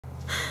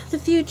the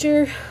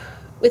future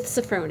with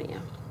Sophronia.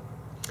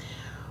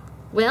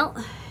 Well,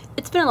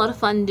 it's been a lot of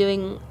fun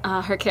doing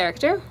her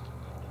character,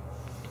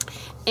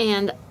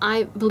 and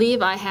I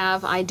believe I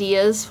have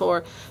ideas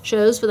for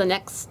shows for the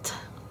next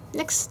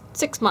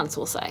 6 months,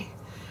 we'll say.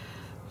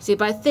 See,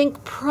 but I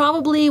think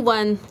probably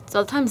by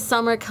the time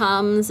summer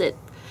comes, it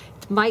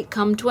might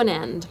come to an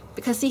end.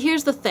 Because see,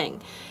 here's the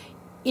thing.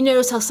 You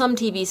notice how some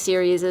TV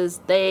series is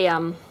they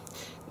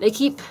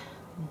keep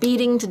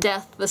beating to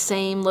death the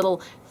same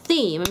little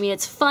theme. I mean,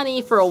 it's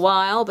funny for a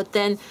while, but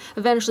then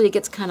eventually it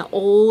gets kind of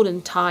old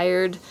and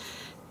tired,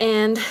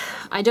 and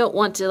I don't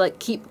want to like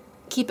keep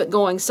it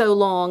going so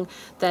long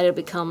that it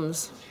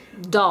becomes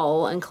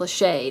dull and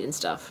cliched and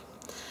stuff.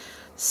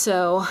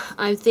 So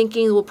I'm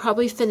thinking we'll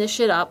probably finish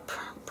it up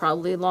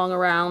probably along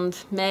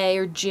around May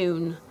or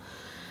June.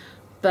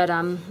 But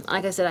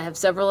like I said, I have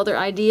several other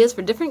ideas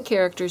for different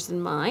characters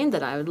in mind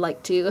that I would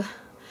like to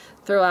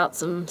throw out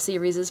some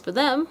series for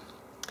them.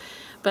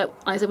 But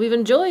like I said, we've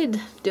enjoyed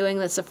doing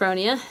the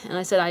Sophronia, and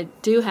I said I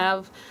do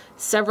have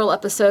several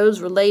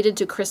episodes related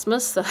to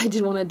Christmas that I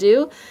did want to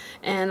do,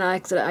 and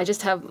like I said, I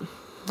just have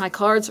my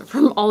cards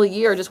from all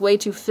year just way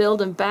too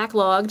filled and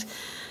backlogged.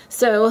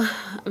 So,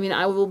 I mean,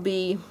 I will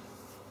be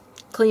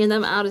cleaning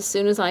them out as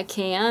soon as I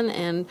can,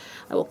 and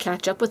I will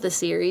catch up with the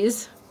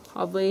series,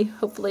 probably,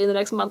 hopefully in the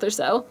next month or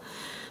so.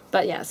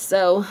 But yeah,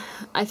 so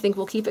I think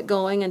we'll keep it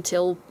going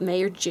until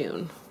May or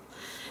June.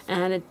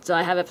 And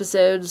I have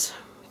episodes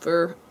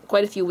for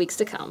quite a few weeks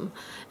to come.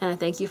 And I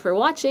thank you for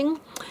watching.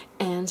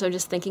 And so I'm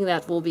just thinking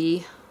that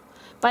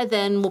by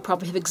then we'll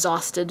probably have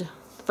exhausted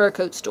fur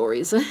coat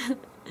stories.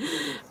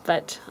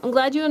 But I'm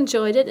glad you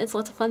enjoyed it. It's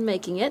lots of fun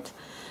making it.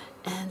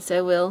 And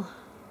so we'll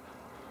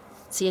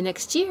see you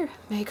next year.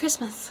 Merry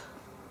Christmas.